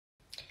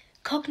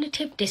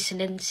Cognitive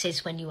dissonance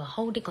is when you are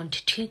holding on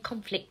to two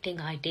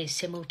conflicting ideas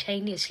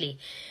simultaneously.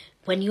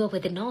 When you are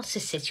with a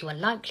narcissist, you are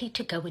likely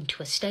to go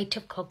into a state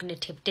of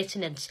cognitive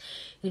dissonance.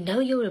 You know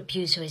your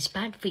abuser is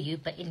bad for you,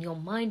 but in your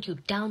mind you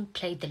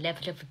downplay the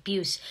level of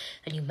abuse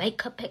and you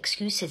make up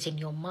excuses in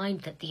your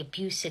mind that the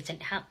abuse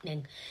isn't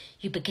happening.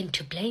 You begin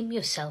to blame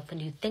yourself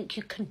and you think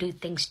you can do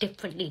things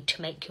differently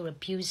to make your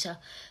abuser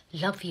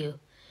love you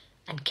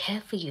and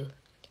care for you.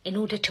 In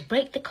order to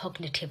break the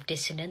cognitive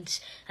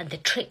dissonance and the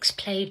tricks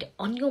played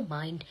on your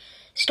mind,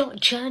 start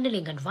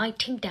journaling and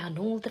writing down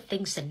all the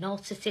things the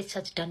narcissist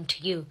has done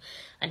to you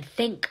and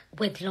think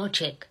with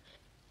logic.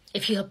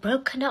 If you have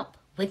broken up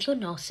with your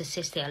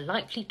narcissist, they are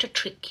likely to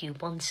trick you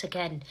once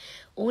again.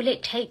 All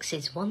it takes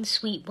is one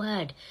sweet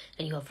word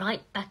and you are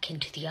right back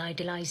into the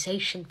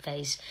idealization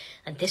phase,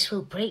 and this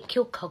will break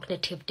your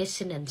cognitive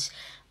dissonance.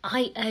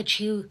 I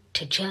urge you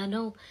to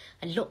journal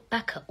and look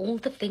back at all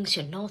the things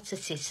your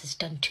narcissist has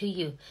done to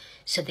you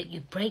so that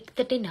you break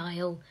the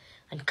denial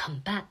and come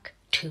back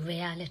to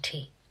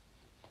reality.